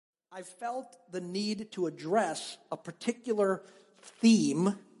I felt the need to address a particular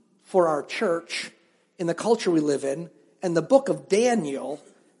theme for our church in the culture we live in, and the book of Daniel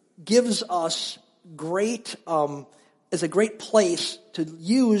gives us is a great place to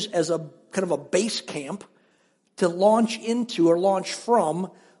use as a kind of a base camp to launch into or launch from,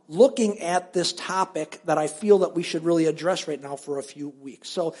 looking at this topic that I feel that we should really address right now for a few weeks.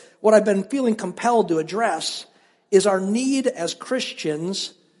 So what I've been feeling compelled to address is our need as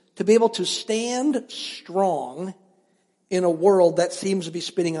Christians to be able to stand strong in a world that seems to be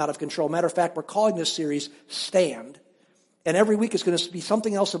spinning out of control. Matter of fact, we're calling this series Stand. And every week is going to be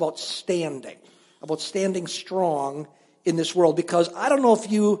something else about standing strong in this world. Because I don't know if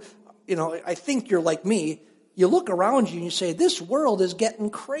I think you're like me. You look around you and you say, this world is getting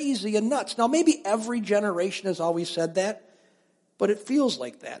crazy and nuts. Now, maybe every generation has always said that, but it feels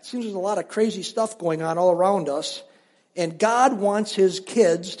like that. It seems there's a lot of crazy stuff going on all around us. And God wants His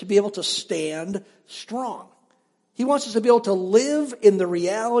kids to be able to stand strong. He wants us to be able to live in the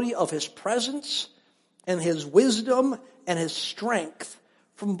reality of His presence and His wisdom and His strength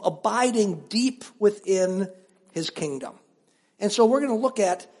from abiding deep within His kingdom. And so we're going to look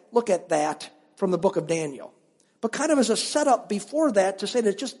at that from the book of Daniel. But kind of as a setup before that, to say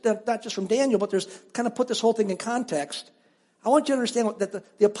that not just from Daniel, but there's kind of put this whole thing in context, I want you to understand that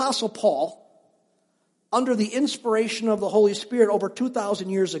the Apostle Paul, under the inspiration of the Holy Spirit over 2,000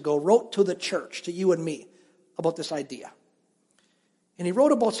 years ago, wrote to the church, to you and me, about this idea. And he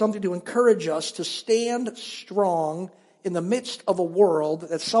wrote about something to encourage us to stand strong in the midst of a world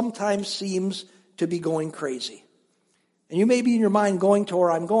that sometimes seems to be going crazy. And you may be in your mind going to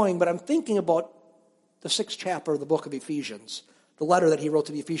where I'm going, but I'm thinking about the 6th chapter of the book of Ephesians, the letter that he wrote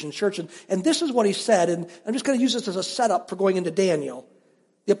to the Ephesian church. And this is what he said, and I'm just going to use this as a setup for going into Daniel.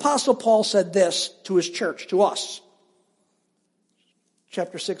 The Apostle Paul said this to his church, to us.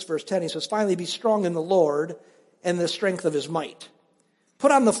 Chapter 6, verse 10, he says, "Finally be strong in the Lord and the strength of His might.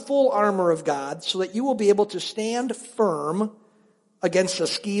 Put on the full armor of God so that you will be able to stand firm against the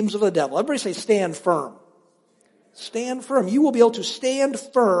schemes of the devil." Everybody say, stand firm. Stand firm. You will be able to stand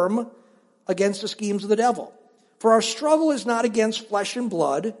firm against the schemes of the devil. For our struggle is not against flesh and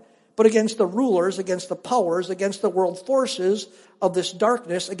blood, but against the rulers, against the powers, against the world forces of this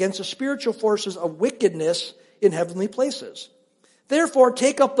darkness, against the spiritual forces of wickedness in heavenly places. Therefore,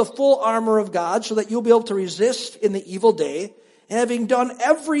 take up the full armor of God so that you'll be able to resist in the evil day, and having done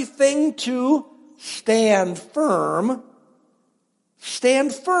everything to stand firm,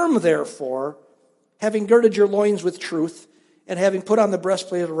 therefore, having girded your loins with truth, and having put on the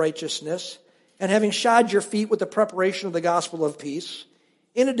breastplate of righteousness, and having shod your feet with the preparation of the gospel of peace,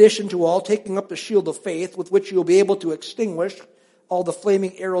 in addition to all, taking up the shield of faith, with which you will be able to extinguish all the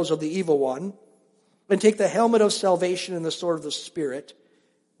flaming arrows of the evil one, and take the helmet of salvation and the sword of the Spirit,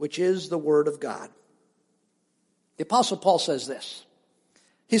 which is the word of God. The Apostle Paul says this.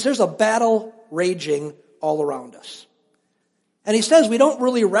 He says there's a battle raging all around us. And he says we don't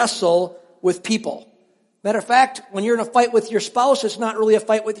really wrestle with people. Matter of fact, when you're in a fight with your spouse, it's not really a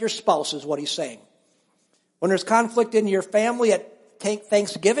fight with your spouse, is what he's saying. When there's conflict in your family at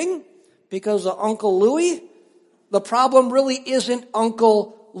Thanksgiving because of Uncle Louie, the problem really isn't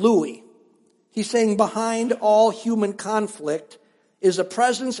Uncle Louie. He's saying behind all human conflict is the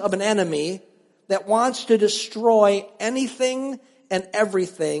presence of an enemy that wants to destroy anything and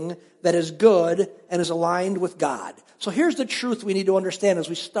everything that is good and is aligned with God. So here's the truth we need to understand as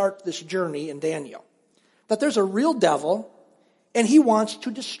we start this journey in Daniel. That there's a real devil, and he wants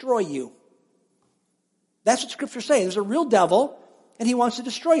to destroy you. That's what Scripture's saying. There's a real devil, and he wants to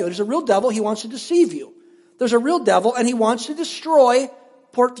destroy you. There's a real devil, he wants to deceive you. There's a real devil, and he wants to destroy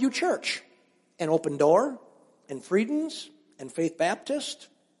Portview Church, and Open Door, and Friedens, and Faith Baptist,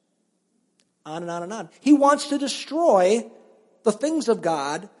 on and on and on. He wants to destroy the things of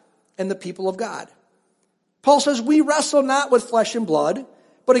God and the people of God. Paul says, we wrestle not with flesh and blood,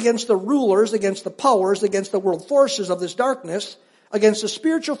 but against the rulers, against the powers, against the world forces of this darkness, against the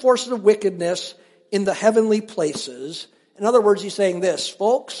spiritual forces of wickedness in the heavenly places. In other words, he's saying this,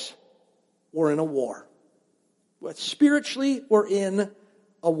 folks, we're in a war. Spiritually, we're in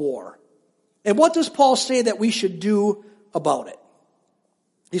a war. And what does Paul say that we should do about it?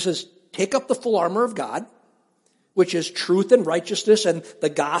 He says, take up the full armor of God, which is truth and righteousness and the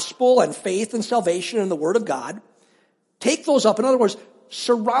gospel and faith and salvation and the word of God. Take those up. In other words,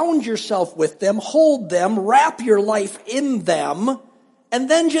 surround yourself with them, hold them, wrap your life in them, and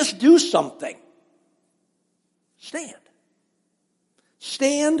then just do something. Stand.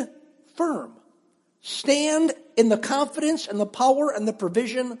 Stand firm. Stand in the confidence and the power and the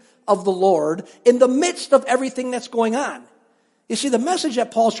provision of the Lord in the midst of everything that's going on. You see, the message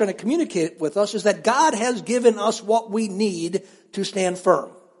that Paul's trying to communicate with us is that God has given us what we need to stand firm.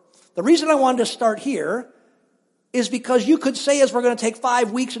 The reason I wanted to start here is because you could say, as we're going to take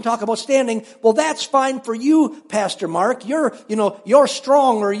 5 weeks and talk about standing, well, that's fine for you, Pastor Mark. You're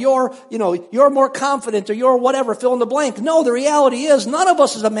strong, or you're more confident, or you're whatever, fill in the blank. No, the reality is none of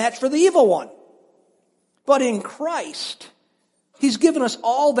us is a match for the evil one. But in Christ, He's given us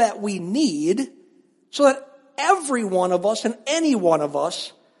all that we need so that every one of us and any one of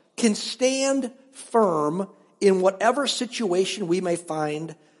us can stand firm in whatever situation we may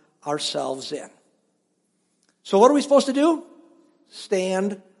find ourselves in. So what are we supposed to do?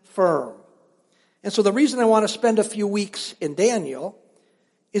 Stand firm. And so the reason I want to spend a few weeks in Daniel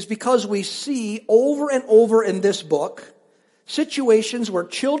is because we see over and over in this book situations where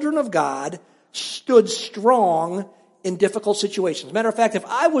children of God stood strong in difficult situations. Matter of fact, if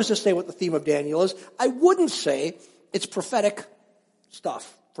I was to say what the theme of Daniel is, I wouldn't say it's prophetic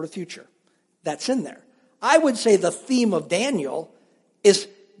stuff for the future. That's in there. I would say the theme of Daniel is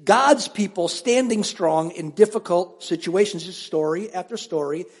God's people standing strong in difficult situations. Just story after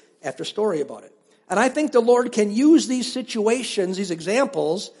story after story about it. And I think the Lord can use these situations, these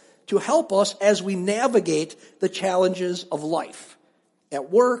examples, to help us as we navigate the challenges of life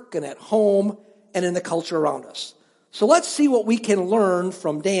at work and at home and in the culture around us. So let's see what we can learn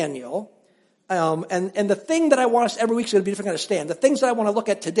from Daniel. And the thing that I want us every week is going to be different kind of stand. The things that I want to look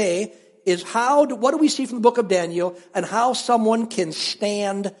at today is what do we see from the book of Daniel and how someone can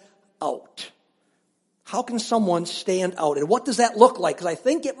stand out. How can someone stand out? And what does that look like? Because I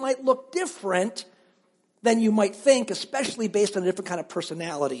think it might look different than you might think, especially based on a different kind of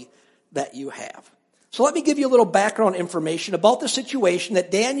personality that you have. So let me give you a little background information about the situation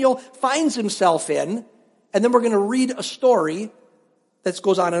that Daniel finds himself in, and then we're going to read a story that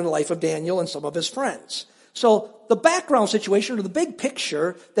goes on in the life of Daniel and some of his friends. So the background situation, or the big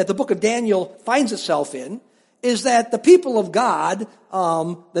picture that the book of Daniel finds itself in, is that the people of God,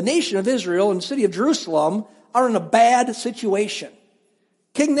 the nation of Israel and the city of Jerusalem, are in a bad situation.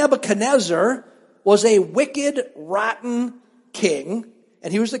 King Nebuchadnezzar was a wicked, rotten king,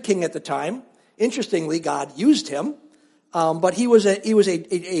 and he was the king at the time. Interestingly, God used him. But he was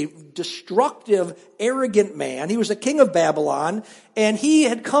a destructive, arrogant man. He was the king of Babylon, and he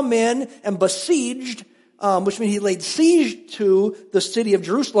had come in and besieged, which means he laid siege to the city of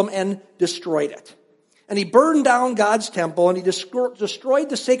Jerusalem and destroyed it. And he burned down God's temple, and he destroyed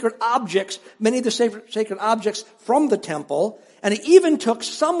the sacred objects, many of the sacred objects from the temple, and he even took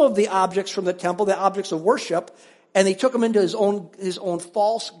some of the objects from the temple, the objects of worship, and he took them into his own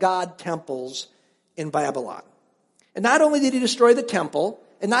false god temples in Babylon. And not only did he destroy the temple,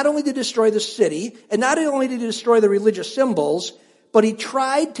 and not only did he destroy the city, and not only did he destroy the religious symbols, but he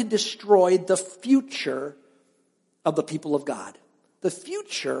tried to destroy the future of the people of God, the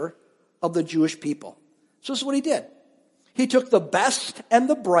future of the Jewish people. So this is what he did. He took the best and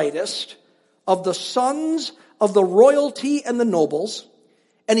the brightest of the sons of the royalty and the nobles,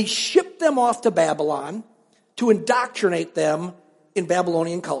 and he shipped them off to Babylon to indoctrinate them in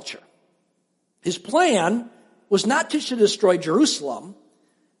Babylonian culture. His plan was not just to destroy Jerusalem,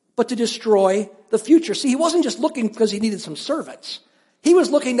 but to destroy the future. See, he wasn't just looking because he needed some servants. He was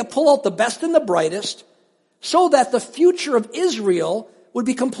looking to pull out the best and the brightest so that the future of Israel would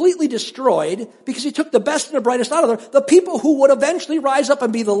be completely destroyed because he took the best and the brightest out of there. The people who would eventually rise up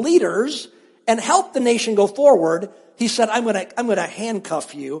and be the leaders and help the nation go forward, he said, I'm going to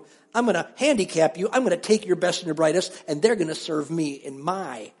handcuff you. I'm going to handicap you. I'm going to take your best and your brightest, and they're going to serve me in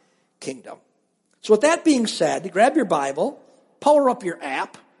my kingdom. So with that being said, grab your Bible, power up your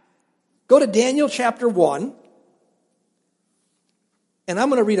app, go to Daniel chapter 1, and I'm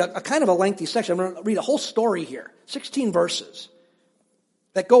going to read a kind of a lengthy section. I'm going to read a whole story here, 16 verses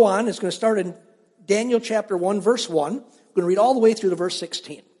that go on. It's going to start in Daniel chapter 1, verse 1. I'm going to read all the way through to verse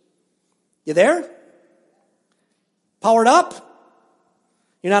 16. You there? Powered up?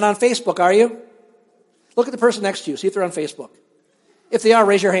 You're not on Facebook, are you? Look at the person next to you, see if they're on Facebook. If they are,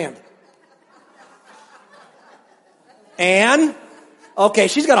 raise your hand. Anne? Okay,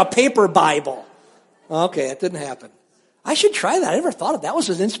 she's got a paper Bible. Okay, it didn't happen. I should try that. I never thought of that. That was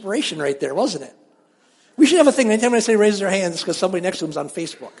an inspiration right there, wasn't it? We should have a thing. Anytime I say raises their hands, it's because somebody next to them's on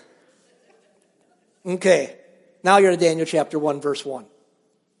Facebook. Okay, now you're in Daniel chapter 1, verse 1.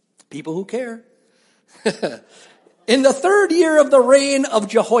 People who care. In the 3rd year of the reign of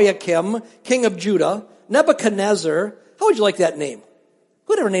Jehoiakim, king of Judah, Nebuchadnezzar, how would you like that name?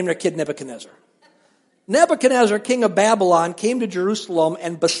 Who'd ever name their kid Nebuchadnezzar? Nebuchadnezzar, king of Babylon, came to Jerusalem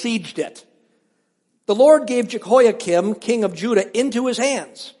and besieged it. The Lord gave Jehoiakim, king of Judah, into his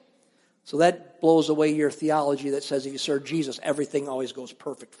hands, so that blows away your theology that says if you serve Jesus, everything always goes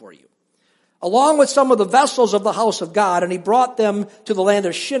perfect for you. Along with some of the vessels of the house of God, and he brought them to the land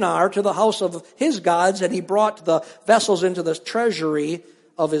of Shinar, to the house of his gods, and he brought the vessels into the treasury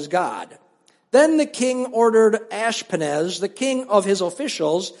of his God. Then the king ordered Ashpenaz, the king of his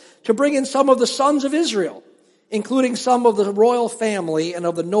officials, to bring in some of the sons of Israel, including some of the royal family and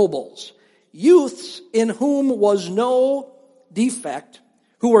of the nobles, youths in whom was no defect,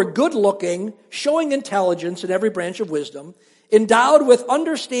 who were good-looking, showing intelligence in every branch of wisdom, endowed with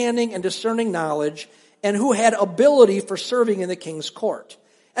understanding and discerning knowledge, and who had ability for serving in the king's court.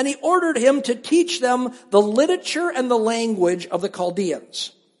 And he ordered him to teach them the literature and the language of the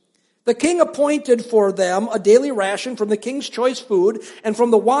Chaldeans. The king appointed for them a daily ration from the king's choice food and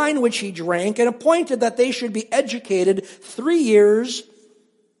from the wine which he drank, and appointed that they should be educated 3 years,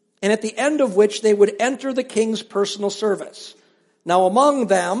 and at the end of which they would enter the king's personal service. Now among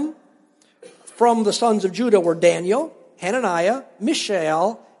them, from the sons of Judah, were Daniel, Hananiah,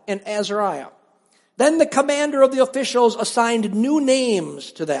 Mishael, and Azariah. Then the commander of the officials assigned new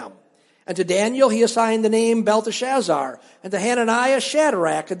names to them. And to Daniel he assigned the name Belteshazzar, and to Hananiah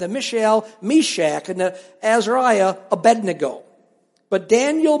Shadrach, and to Mishael Meshach, and to Azariah Abednego. But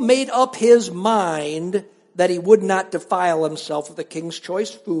Daniel made up his mind that he would not defile himself with the king's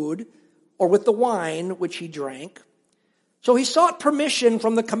choice food or with the wine which he drank. So he sought permission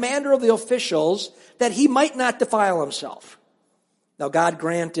from the commander of the officials that he might not defile himself. Now God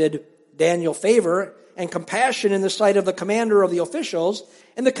granted Daniel favor and compassion in the sight of the commander of the officials.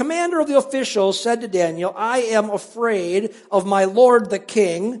 And the commander of the officials said to Daniel, I am afraid of my lord the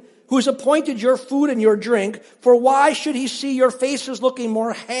king, who has appointed your food and your drink, for why should he see your faces looking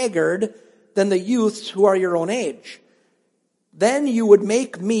more haggard than the youths who are your own age? Then you would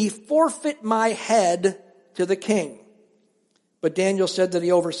make me forfeit my head to the king. But Daniel said to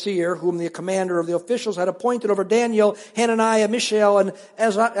the overseer, whom the commander of the officials had appointed over Daniel, Hananiah, Mishael, and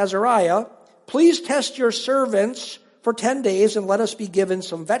Azariah, please test your servants for 10 days, and let us be given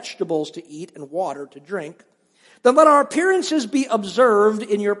some vegetables to eat and water to drink. Then let our appearances be observed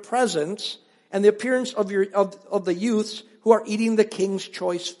in your presence, and the appearance of the youths who are eating the king's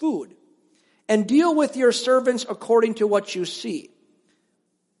choice food. And deal with your servants according to what you see.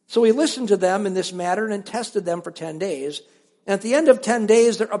 So he listened to them in this matter and tested them for 10 days. And at the end of 10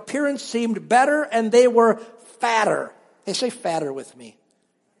 days, their appearance seemed better, and they were fatter. Hey, say fatter with me.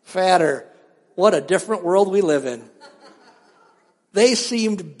 Fatter. What a different world we live in. They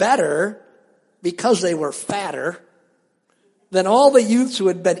seemed better because they were fatter than all the youths who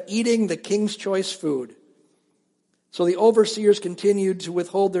had been eating the king's choice food. So the overseers continued to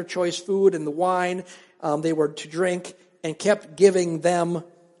withhold their choice food and the wine they were to drink, and kept giving them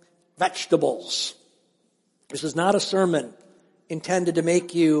vegetables. This is not a sermon intended to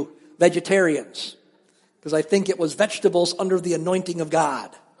make you vegetarians, because I think it was vegetables under the anointing of God.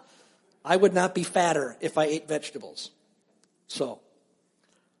 I would not be fatter if I ate vegetables. So,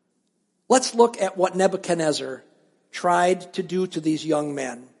 let's look at what Nebuchadnezzar tried to do to these young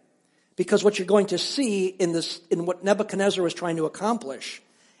men. Because what you're going to see in what Nebuchadnezzar was trying to accomplish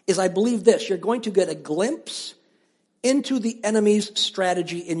is, I believe this, you're going to get a glimpse into the enemy's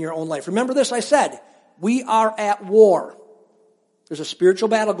strategy in your own life. Remember this, I said, we are at war. There's a spiritual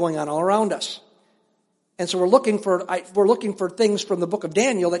battle going on all around us. And so we're looking for things from the book of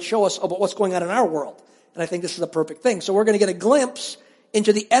Daniel that show us about what's going on in our world. And I think this is a perfect thing. So we're going to get a glimpse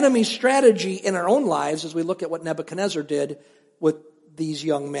into the enemy's strategy in our own lives as we look at what Nebuchadnezzar did with these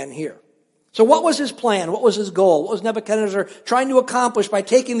young men here. So what was his plan? What was his goal? What was Nebuchadnezzar trying to accomplish by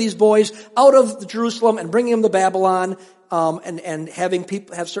taking these boys out of Jerusalem and bringing them to Babylon, and having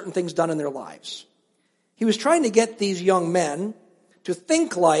people have certain things done in their lives? He was trying to get these young men to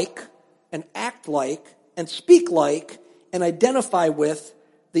think like and act like and speak like and identify with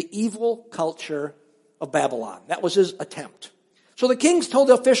the evil culture of Babylon. That was his attempt. So the kings told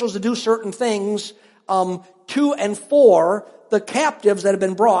the officials to do certain things to and for the captives that had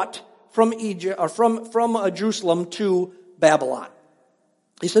been brought from Egypt or from Jerusalem to Babylon.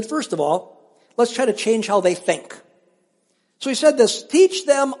 He said, first of all, let's try to change how they think. So he said this: teach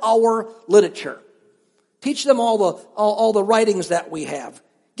them our literature. Teach them all the writings that we have.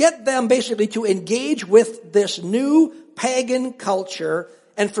 Get them basically to engage with this new pagan culture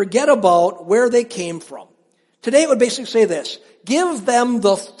and forget about where they came from. Today it would basically say this: give them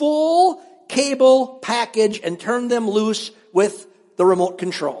the full cable package and turn them loose with the remote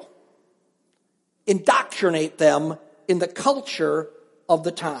control. Indoctrinate them in the culture of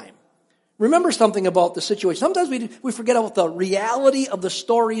the time. Remember something about the situation. Sometimes we forget about the reality of the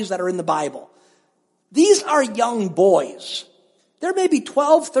stories that are in the Bible. These are young boys. They're maybe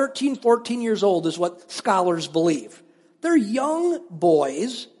 12, 13, 14 years old is what scholars believe. They're young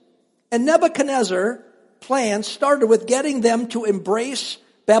boys, and Nebuchadnezzar's plan started with getting them to embrace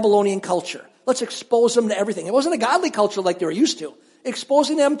Babylonian culture. Let's expose them to everything. It wasn't a godly culture like they were used to.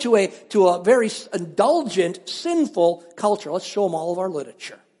 Exposing them to a very indulgent, sinful culture. Let's show them all of our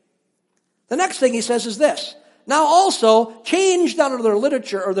literature. The next thing he says is this. Now also, change not only their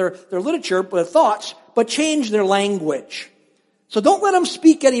literature or their literature, but their thoughts, but change their language. So don't let them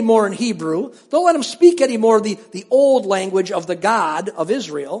speak anymore in Hebrew. Don't let them speak anymore the old language of the God of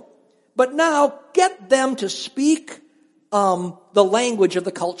Israel. But now get them to speak the language of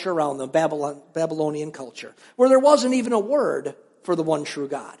the culture around them, Babylonian culture, where there wasn't even a word for the one true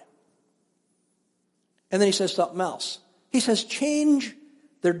God. And then he says something else. He says, change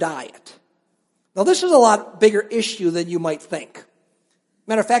their diet. Now this is a lot bigger issue than you might think.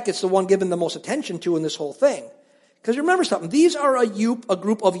 Matter of fact, it's the one given the most attention to in this whole thing. Because remember something, these are a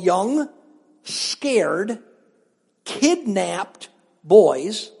group of young, scared, kidnapped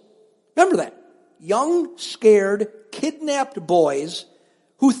boys. Remember that. Young, scared, kidnapped boys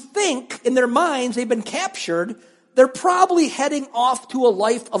who think in their minds they've been captured. They're probably heading off to a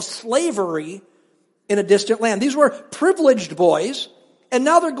life of slavery in a distant land. These were privileged boys, and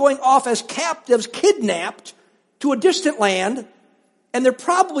now they're going off as captives, kidnapped to a distant land, and they're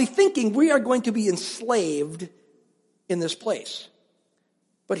probably thinking we are going to be enslaved in this place.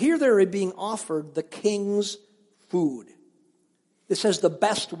 But here they're being offered the king's food. It says the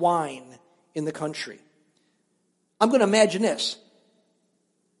best wine in the country. I'm going to imagine this.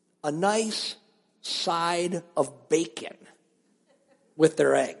 A nice side of bacon with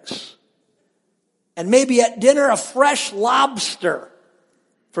their eggs. And maybe at dinner a fresh lobster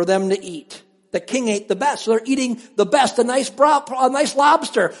for them to eat. The king ate the best, so they're eating the best, a nice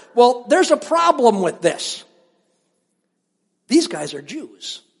lobster. Well, there's a problem with this. These guys are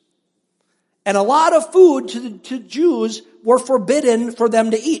Jews. And a lot of food to Jews were forbidden for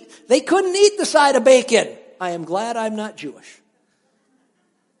them to eat. They couldn't eat the side of bacon. I am glad I'm not Jewish.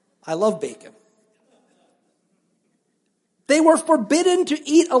 I love bacon. They were forbidden to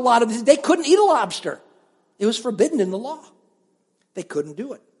eat a lot of this. They couldn't eat a lobster. It was forbidden in the law. They couldn't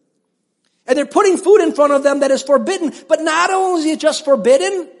do it. And they're putting food in front of them that is forbidden. But not only is it just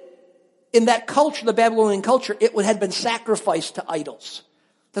forbidden, in that culture, the Babylonian culture, it had been sacrificed to idols.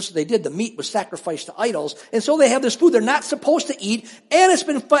 That's what they did. The meat was sacrificed to idols. And so they have this food they're not supposed to eat, and it's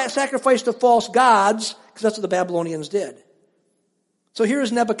been sacrificed to false gods, because that's what the Babylonians did. So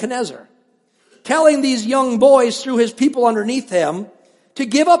here's Nebuchadnezzar telling these young boys through his people underneath him to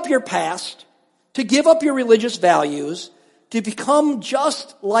give up your past, to give up your religious values, to become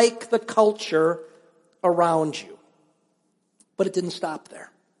just like the culture around you. But it didn't stop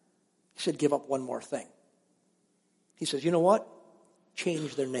there. He said, give up one more thing. He says, you know what?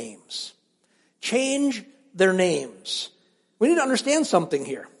 Change their names. Change their names. We need to understand something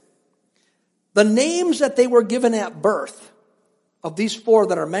here. The names that they were given at birth, of these four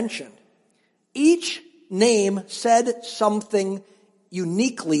that are mentioned, each name said something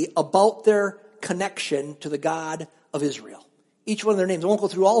uniquely about their connection to the God of Israel. Each one of their names. I won't go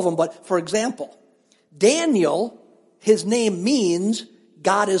through all of them, but for example, Daniel, his name means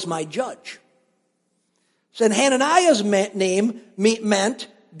God is my judge. So Hananiah's name meant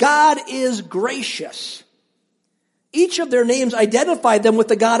God is gracious. Each of their names identified them with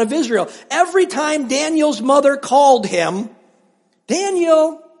the God of Israel. Every time Daniel's mother called him,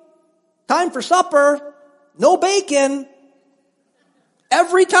 Daniel, time for supper, no bacon.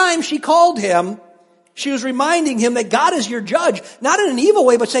 Every time she called him, she was reminding him that God is your judge, not in an evil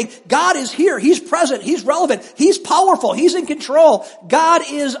way, but saying, God is here, He's present, He's relevant, He's powerful, He's in control. God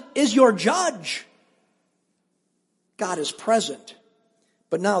is your judge. God is present.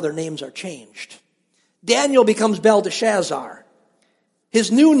 But now their names are changed. Daniel becomes Belteshazzar.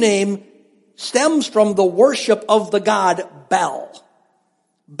 His new name stems from the worship of the god Bel.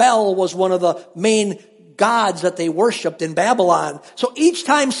 Bel was one of the main gods that they worshipped in Babylon. So each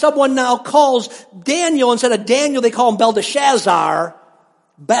time someone now calls Daniel, instead of Daniel, they call him Belteshazzar,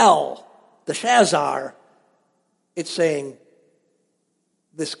 Belteshazzar, it's saying,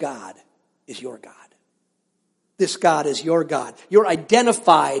 this God is your God. This God is your God. You're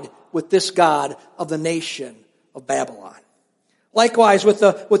identified with this God of the nation of Babylon. Likewise with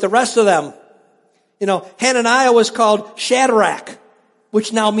the rest of them. Hananiah was called Shadrach,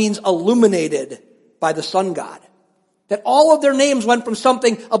 which now means illuminated by the sun god. That all of their names went from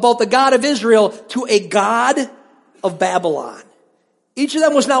something about the God of Israel to a God of Babylon. Each of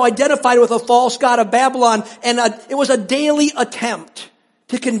them was now identified with a false god of Babylon, and it was a daily attempt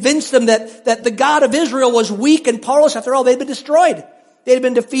to convince them that the God of Israel was weak and powerless. After all, they'd been destroyed. They'd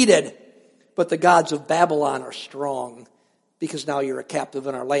been defeated. But the gods of Babylon are strong because now you're a captive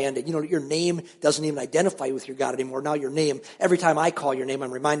in our land. And your name doesn't even identify with your God anymore. Now your name, every time I call your name,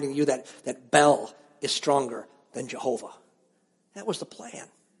 I'm reminding you that Bel is stronger than Jehovah. That was the plan.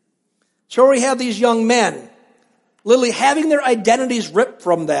 So we have these young men literally having their identities ripped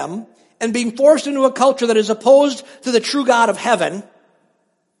from them and being forced into a culture that is opposed to the true God of heaven.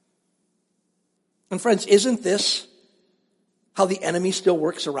 And friends, isn't this how the enemy still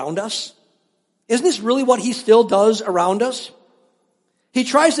works around us? Isn't this really what he still does around us? He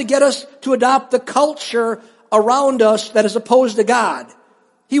tries to get us to adopt the culture around us that is opposed to God.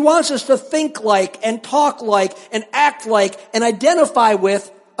 He wants us to think like and talk like and act like and identify with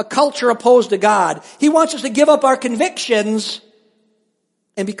a culture opposed to God. He wants us to give up our convictions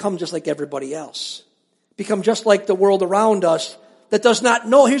and become just like everybody else. Become just like the world around us that does not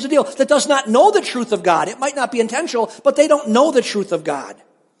know, here's the deal, that does not know the truth of God. It might not be intentional, but they don't know the truth of God.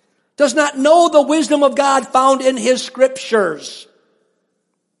 Does not know the wisdom of God found in his scriptures.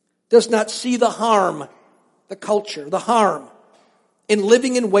 Does not see the harm, the culture, the harm in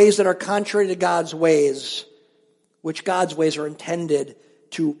living in ways that are contrary to God's ways, which God's ways are intended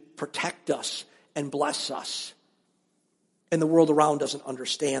to protect us and bless us. And the world around doesn't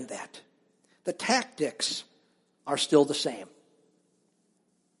understand that. The tactics are still the same.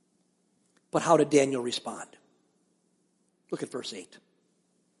 But how did Daniel respond? Look at verse 8.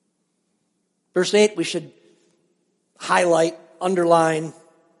 Verse 8 we should highlight, underline.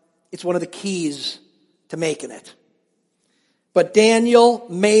 It's one of the keys to making it. But Daniel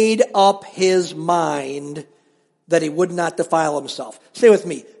made up his mind that he would not defile himself. Say with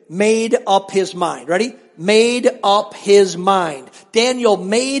me. Made up his mind. Ready? Made up his mind. Daniel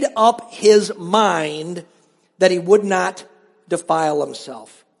made up his mind that he would not defile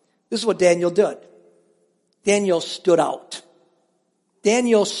himself. This is what Daniel did. Daniel stood out.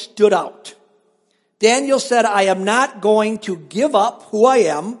 Daniel stood out. Daniel said, I am not going to give up who I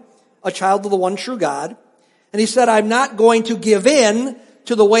am, a child of the one true God. And he said, I'm not going to give in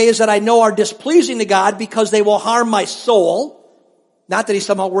to the ways that I know are displeasing to God because they will harm my soul. Not that he's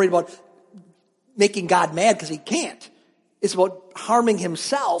somehow worried about making God mad because he can't. It's about harming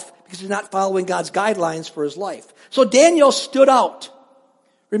himself because he's not following God's guidelines for his life. So Daniel stood out.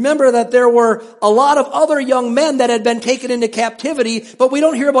 Remember that there were a lot of other young men that had been taken into captivity, but we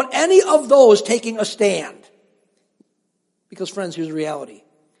don't hear about any of those taking a stand. Because friends, here's the reality.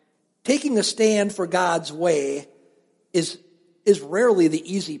 Taking a stand for God's way is rarely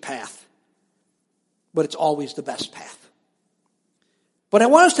the easy path, but it's always the best path. But I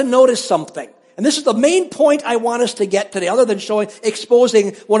want us to notice something. And this is the main point I want us to get today, other than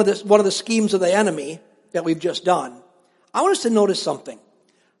exposing one of the schemes of the enemy that we've just done. I want us to notice something.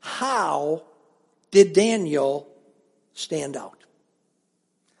 How did Daniel stand out?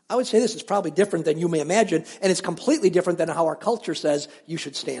 I would say this is probably different than you may imagine, and it's completely different than how our culture says you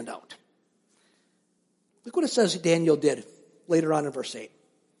should stand out. Look what it says Daniel did later on in verse 8.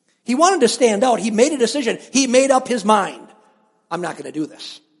 He wanted to stand out. He made a decision. He made up his mind. I'm not going to do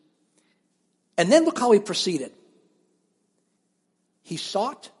this. And then look how he proceeded. He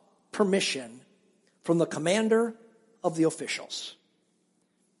sought permission from the commander of the officials.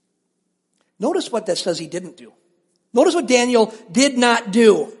 Notice what that says he didn't do. Notice what Daniel did not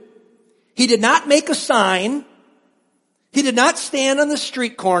do. He did not make a sign. He did not stand on the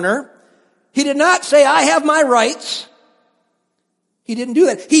street corner. He did not say, I have my rights. He didn't do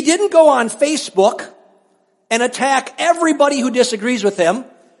that. He didn't go on Facebook and attack everybody who disagrees with him.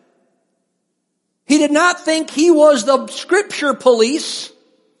 He did not think he was the scripture police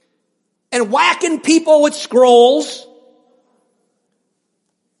and whacking people with scrolls,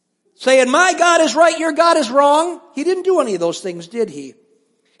 saying, my God is right, your God is wrong. He didn't do any of those things, did he?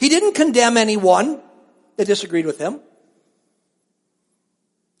 He didn't condemn anyone that disagreed with him.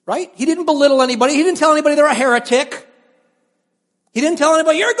 Right? He didn't belittle anybody. He didn't tell anybody they're a heretic. He didn't tell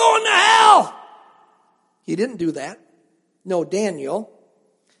anybody, you're going to hell. He didn't do that. No, Daniel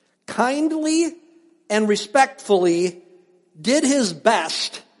kindly and respectfully did his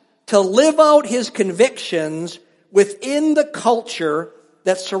best to live out his convictions within the culture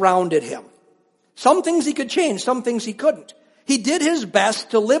that surrounded him. Some things he could change, some things he couldn't. He did his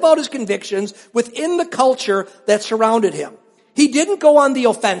best to live out his convictions within the culture that surrounded him. He didn't go on the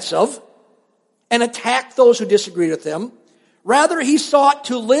offensive and attack those who disagreed with him. Rather, he sought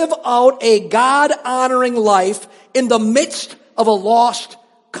to live out a God-honoring life in the midst of a lost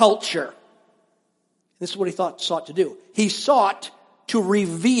culture. This is what he sought to do. He sought to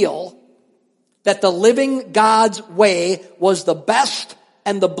reveal that the living God's way was the best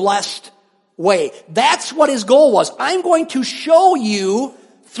and the blessed way. That's what his goal was. I'm going to show you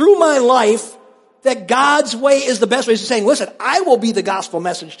through my life that God's way is the best way. He's saying, listen, I will be the gospel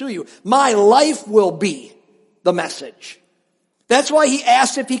message to you. My life will be the message. That's why he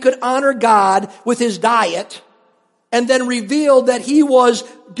asked if he could honor God with his diet, and then revealed that he was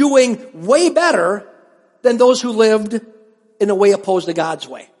doing way better than those who lived in a way opposed to God's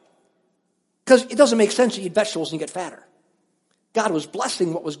way. Because it doesn't make sense to eat vegetables and get fatter. God was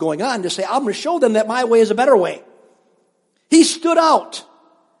blessing what was going on to say, I'm going to show them that my way is a better way. He stood out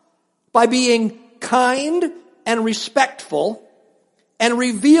by being kind and respectful and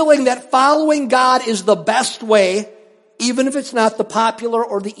revealing that following God is the best way, even if it's not the popular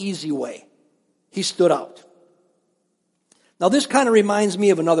or the easy way. He stood out. Now this kind of reminds me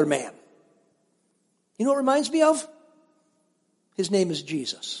of another man. You know what it reminds me of? His name is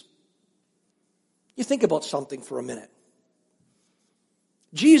Jesus. You think about something for a minute.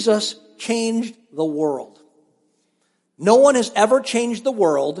 Jesus changed the world. No one has ever changed the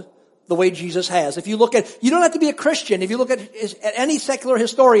world the way Jesus has. If you look at, you don't have to be a Christian. If you look at any secular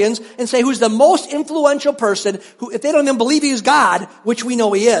historians and say who's the most influential person, who, if they don't even believe he's God, which we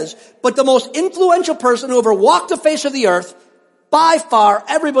know he is, but the most influential person who ever walked the face of the earth, by far,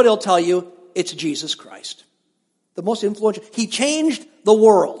 everybody will tell you it's Jesus Christ. The most influential. He changed the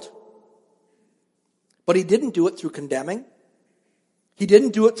world. But he didn't do it through condemning. He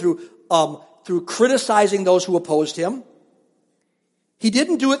didn't do it through criticizing those who opposed him. He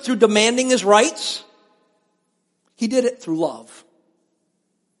didn't do it through demanding his rights. He did it through love.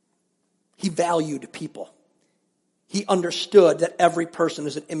 He valued people. He understood that every person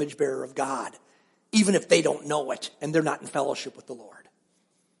is an image bearer of God, even if they don't know it and they're not in fellowship with the Lord.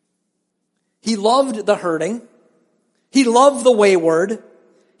 He loved the hurting. He loved the wayward.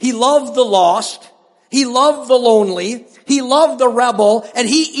 He loved the lost. He loved the lonely. He loved the rebel. And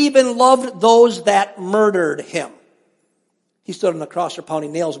he even loved those that murdered him. He stood on the cross for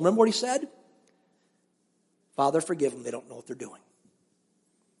pounding nails. Remember what he said? Father, forgive them. They don't know what they're doing.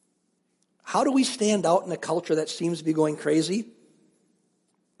 How do we stand out in a culture that seems to be going crazy?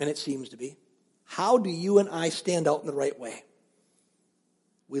 And it seems to be. How do you and I stand out in the right way?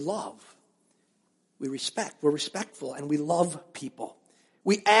 We love. We respect. We're respectful and we love people.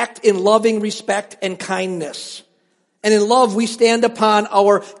 We act in loving respect and kindness. And in love, we stand upon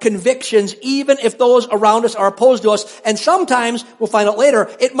our convictions, even if those around us are opposed to us. And sometimes, we'll find out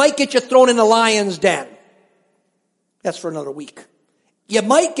later, it might get you thrown in a lion's den. That's for another week. You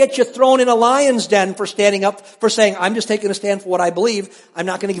might get you thrown in a lion's den for standing up, for saying, I'm just taking a stand for what I believe. I'm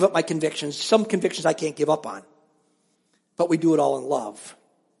not going to give up my convictions. Some convictions I can't give up on. But we do it all in love.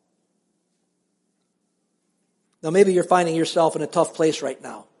 Now maybe you're finding yourself in a tough place right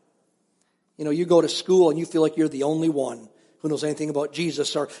now. You know, you go to school and you feel like you're the only one who knows anything about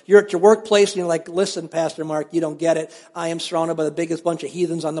Jesus. Or you're at your workplace and you're like, listen, Pastor Mark, you don't get it. I am surrounded by the biggest bunch of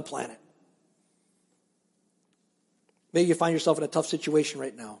heathens on the planet. Maybe you find yourself in a tough situation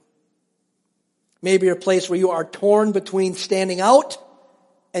right now. Maybe you're a place where you are torn between standing out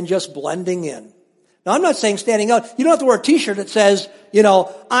and just blending in. Now, I'm not saying standing out. You don't have to wear a t-shirt that says, you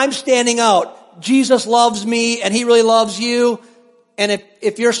know, I'm standing out. Jesus loves me and he really loves you. And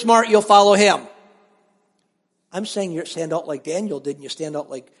if you're smart, you'll follow him. I'm saying you stand out like Daniel did and you stand out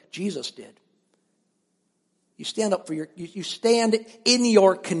like Jesus did. You stand up for you stand in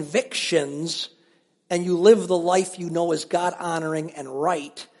your convictions and you live the life you know is God honoring and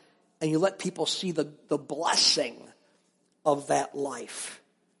right. And you let people see the blessing of that life.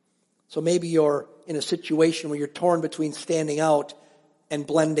 So maybe you're in a situation where you're torn between standing out and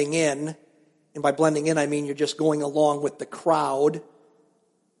blending in. And by blending in, I mean you're just going along with the crowd,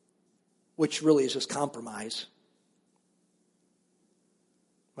 which really is just compromise.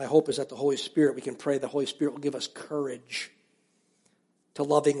 My hope is that the Holy Spirit, we can pray the Holy Spirit will give us courage to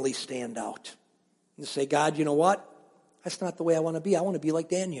lovingly stand out. And say, God, you know what? That's not the way I want to be. I want to be like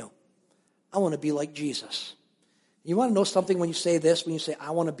Daniel. I want to be like Jesus. You want to know something when you say this, when you say,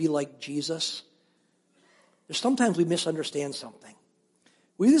 I want to be like Jesus? There's sometimes we misunderstand something.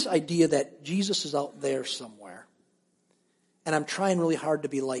 We have this idea that Jesus is out there somewhere, and I'm trying really hard to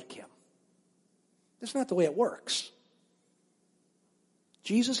be like him. That's not the way it works.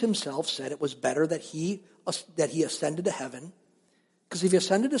 Jesus himself said it was better that he ascended to heaven, because if he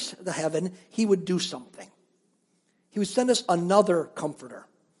ascended to heaven, he would do something. He would send us another comforter,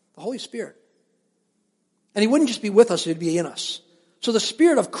 the Holy Spirit. And he wouldn't just be with us, he'd be in us. So the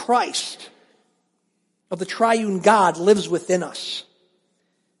Spirit of Christ, of the triune God, lives within us.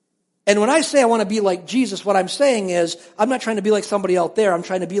 And when I say I want to be like Jesus, what I'm saying is I'm not trying to be like somebody out there. I'm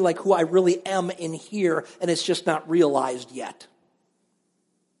trying to be like who I really am in here, and it's just not realized yet.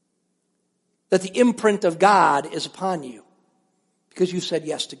 that the imprint of God is upon you because you said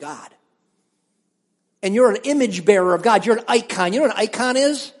yes to God. And you're an image bearer of God. You're an icon. You know what an icon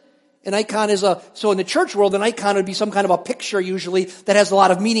is? An icon is so in the church world, an icon would be some kind of a picture usually that has a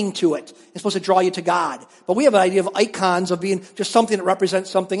lot of meaning to it. It's supposed to draw you to God. But we have an idea of icons of being just something that represents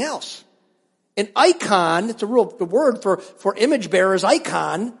something else. An icon, the word for image bearer is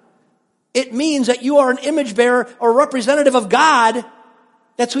icon. It means that you are an image bearer or representative of God.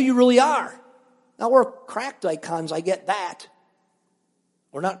 That's who you really are. Now we're cracked icons, I get that.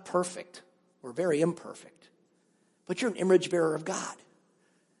 We're not perfect. We're very imperfect. But you're an image bearer of God.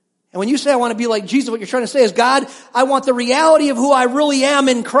 And when you say, I want to be like Jesus, what you're trying to say is, God, I want the reality of who I really am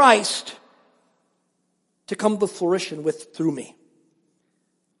in Christ to come to fruition through me.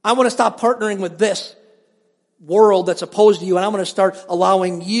 I want to stop partnering with this world that's opposed to you, and I'm going to start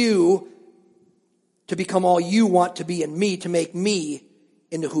allowing you to become all you want to be in me, to make me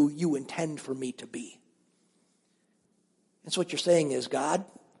into who you intend for me to be. And so what you're saying is, God,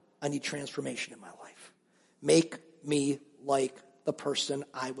 I need transformation in my life. Make me like the person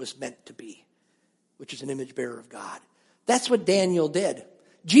I was meant to be, which is an image bearer of God. That's what Daniel did.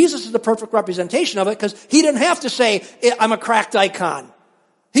 Jesus is the perfect representation of it because he didn't have to say, I'm a cracked icon.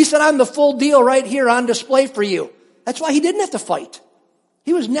 He said, I'm the full deal right here on display for you. That's why he didn't have to fight.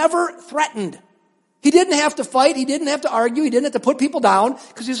 He was never threatened. He didn't have to fight. He didn't have to argue. He didn't have to put people down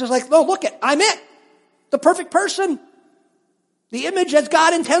because he was just like, no, look it, I'm it. The perfect person. The image that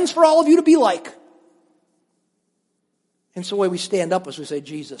God intends for all of you to be like. And so the way we stand up is we say,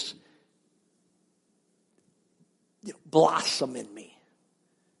 Jesus, blossom in me.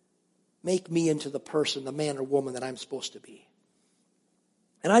 Make me into the person, the man or woman that I'm supposed to be.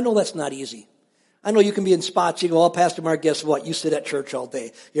 And I know that's not easy. I know you can be in spots, you go, oh, Pastor Mark, guess what? You sit at church all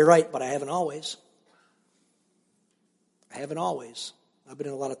day. You're right, but I haven't always. I haven't always. I've been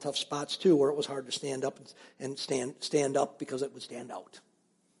in a lot of tough spots too where it was hard to stand up and stand up because it would stand out.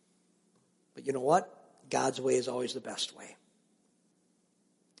 But you know what? God's way is always the best way.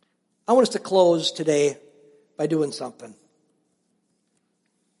 I want us to close today by doing something.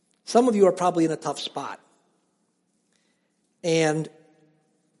 Some of you are probably in a tough spot. And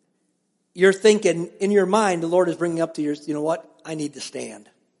you're thinking, in your mind, the Lord is bringing up to you, you know what? I need to stand.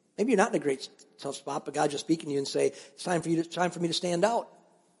 Maybe you're not in a great tough spot, but God's just speaking to you and say, it's time for me to stand out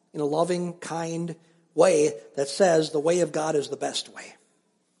in a loving, kind way that says the way of God is the best way.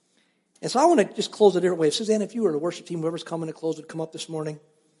 And so I want to just close a different way. Suzanne, if you were the worship team, whoever's coming to close would come up this morning.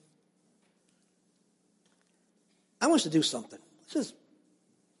 I want us to do something.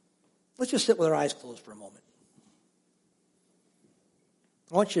 Let's just sit with our eyes closed for a moment.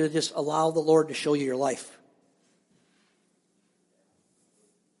 I want you to just allow the Lord to show you your life.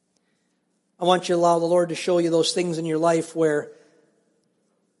 I want you to allow the Lord to show you those things in your life where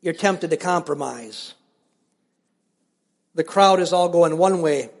you're tempted to compromise. The crowd is all going one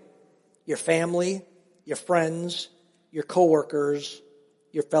way. Your family, your friends, your coworkers,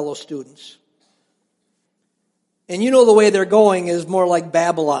 your fellow students. And you know the way they're going is more like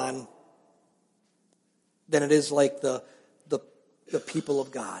Babylon than it is like the people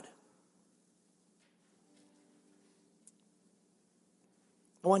of God.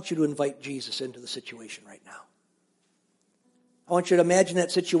 I want you to invite Jesus into the situation right now. I want you to imagine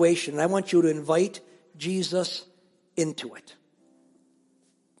that situation, and I want you to invite Jesus into it.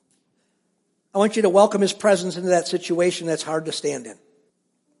 I want you to welcome his presence into that situation that's hard to stand in.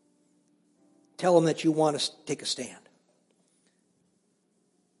 Tell him that you want to take a stand.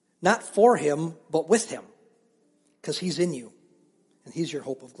 Not for him, but with him. Because he's in you. And he's your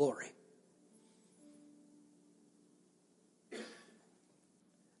hope of glory.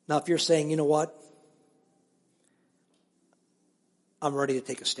 Now if you're saying, you know what? I'm ready to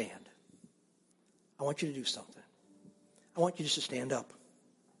take a stand. I want you to do something. I want you just to stand up.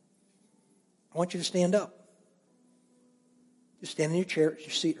 I want you to stand up. Just stand in your chair, your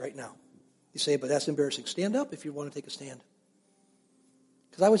seat right now. You say, but that's embarrassing. Stand up if you want to take a stand.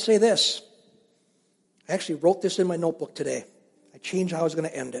 Because I would say this. I actually wrote this in my notebook today. I changed how I was going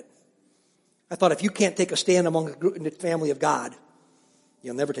to end it. I thought if you can't take a stand among the group in the family of God,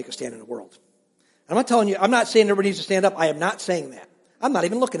 you'll never take a stand in the world. I'm not telling you, I'm not saying everybody needs to stand up. I am not saying that. I'm not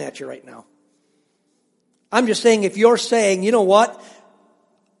even looking at you right now. I'm just saying if you're saying, you know what?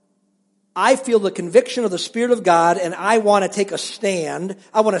 I feel the conviction of the Spirit of God and I want to take a stand.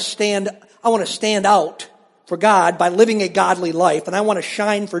 I want to stand out for God by living a godly life, and I want to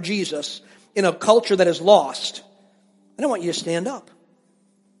shine for Jesus in a culture that is lost. I don't want you to stand up.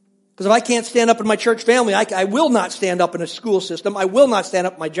 Because if I can't stand up in my church family, I will not stand up in a school system. I will not stand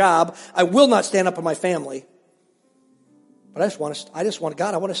up in my job. I will not stand up in my family. But I just want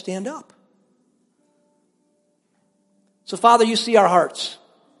God, I want to stand up. So, Father, you see our hearts.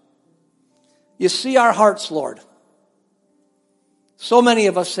 You see our hearts, Lord. So many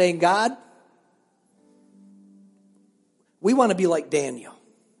of us saying, God, we want to be like Daniel.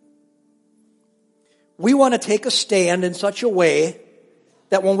 We want to take a stand in such a way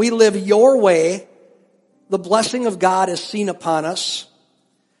that when we live your way, the blessing of God is seen upon us.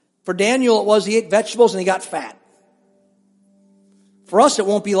 For Daniel, it was he ate vegetables and he got fat. For us, it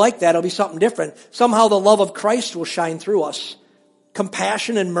won't be like that. It'll be something different. Somehow the love of Christ will shine through us.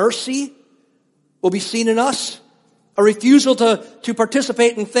 Compassion and mercy will be seen in us. A refusal to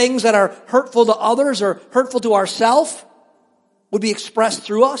participate in things that are hurtful to others or hurtful to ourselves would be expressed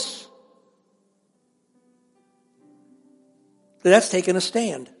through us. That's taking a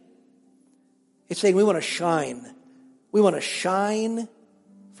stand. It's saying we want to shine. We want to shine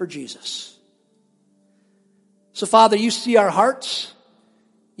for Jesus. So, Father, you see our hearts.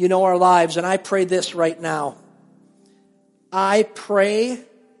 You know our lives. And I pray this right now. I pray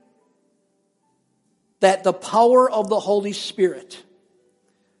that the power of the Holy Spirit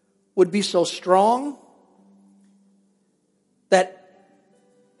would be so strong that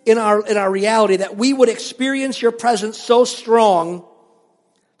in our reality, that we would experience your presence so strong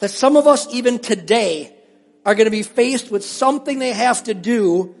that some of us even today are going to be faced with something they have to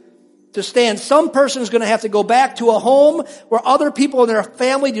do to stand. Some person is going to have to go back to a home where other people in their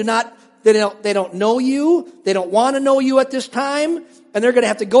family they don't know you. They don't want to know you at this time. And they're going to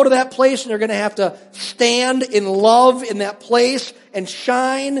have to go to that place and they're going to have to stand in love in that place and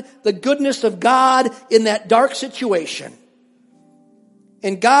shine the goodness of God in that dark situation.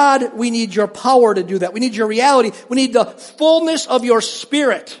 And God, we need your power to do that. We need your reality. We need the fullness of your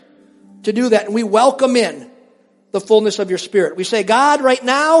Spirit to do that. And we welcome in the fullness of your Spirit. We say, God, right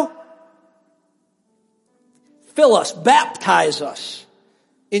now, fill us, baptize us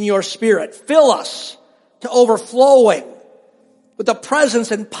in your Spirit. Fill us to overflowing with the presence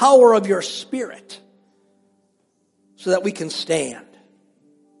and power of your Spirit so that we can stand.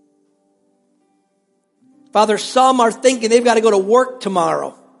 Father, some are thinking they've got to go to work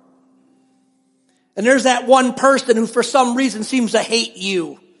tomorrow. And there's that one person who for some reason seems to hate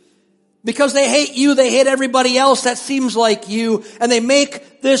you. Because they hate you, they hate everybody else that seems like you. And they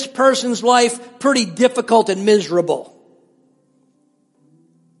make this person's life pretty difficult and miserable.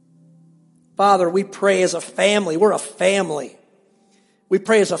 Father, we pray as a family. We're a family. We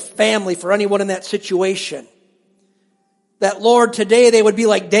pray as a family for anyone in that situation. That, Lord, today they would be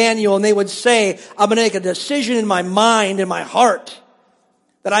like Daniel and they would say, I'm going to make a decision in my mind, in my heart,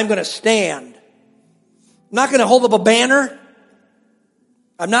 that I'm going to stand. I'm not going to hold up a banner.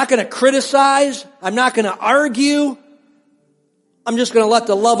 I'm not going to criticize. I'm not going to argue. I'm just going to let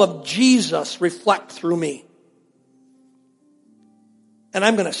the love of Jesus reflect through me. And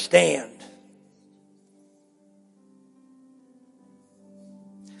I'm going to stand.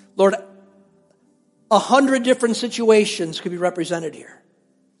 Lord, 100 different situations could be represented here.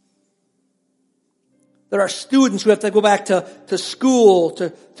 There are students who have to go back to school,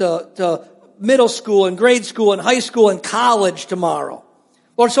 to middle school and grade school and high school and college tomorrow.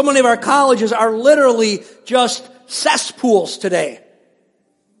 Lord, so many of our colleges are literally just cesspools today.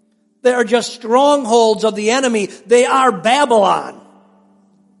 They are just strongholds of the enemy. They are Babylon.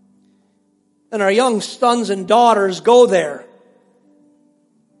 And our young sons and daughters go there.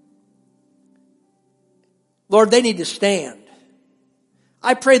 Lord, they need to stand.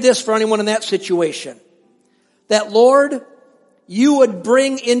 I pray this for anyone in that situation. That, Lord, you would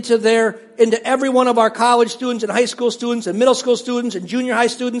bring into every one of our college students and high school students and middle school students and junior high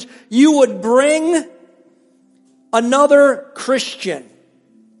students, you would bring another Christian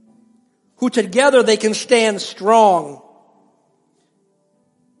who together they can stand strong.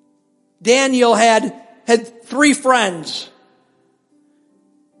 Daniel had 3 friends.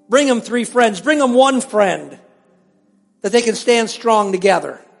 Bring them 3 friends. Bring them 1 friend that they can stand strong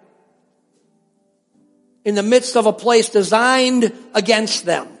together in the midst of a place designed against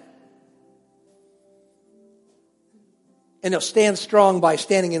them. And they'll stand strong by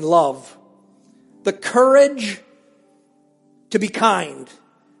standing in love. The courage to be kind.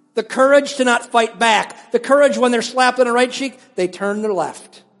 The courage to not fight back. The courage when they're slapped on the right cheek, they turn their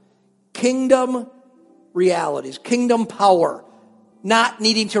left. Kingdom realities. Kingdom power. Not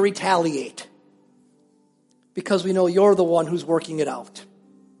needing to retaliate. Because we know you're the one who's working it out.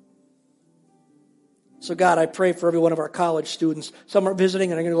 So God, I pray for every one of our college students. Some are visiting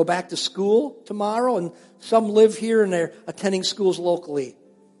and are going to go back to school tomorrow, and some live here and they're attending schools locally.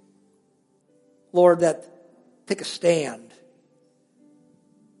 Lord, that take a stand.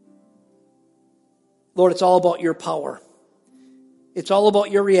 Lord, it's all about your power. It's all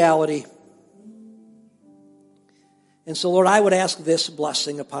about your reality. And so, Lord, I would ask this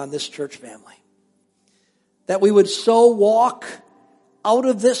blessing upon this church family, that we would so walk out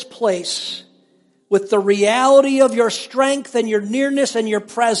of this place with the reality of your strength and your nearness and your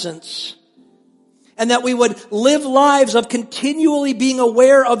presence, and that we would live lives of continually being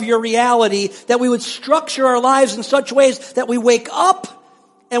aware of your reality, that we would structure our lives in such ways that we wake up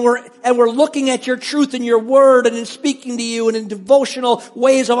and we're looking at your truth in your word and in speaking to you and in devotional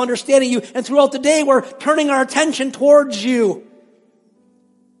ways of understanding you. And throughout the day, we're turning our attention towards you,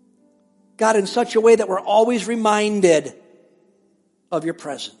 God, in such a way that we're always reminded of your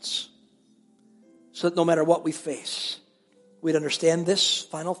presence, so that no matter what we face, we'd understand this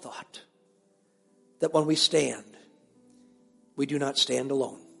final thought, that when we stand, we do not stand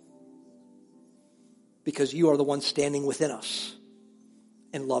alone, because you are the one standing within us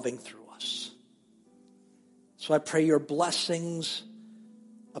and loving through us. So I pray your blessings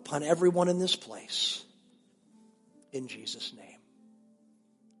upon everyone in this place, in Jesus' name.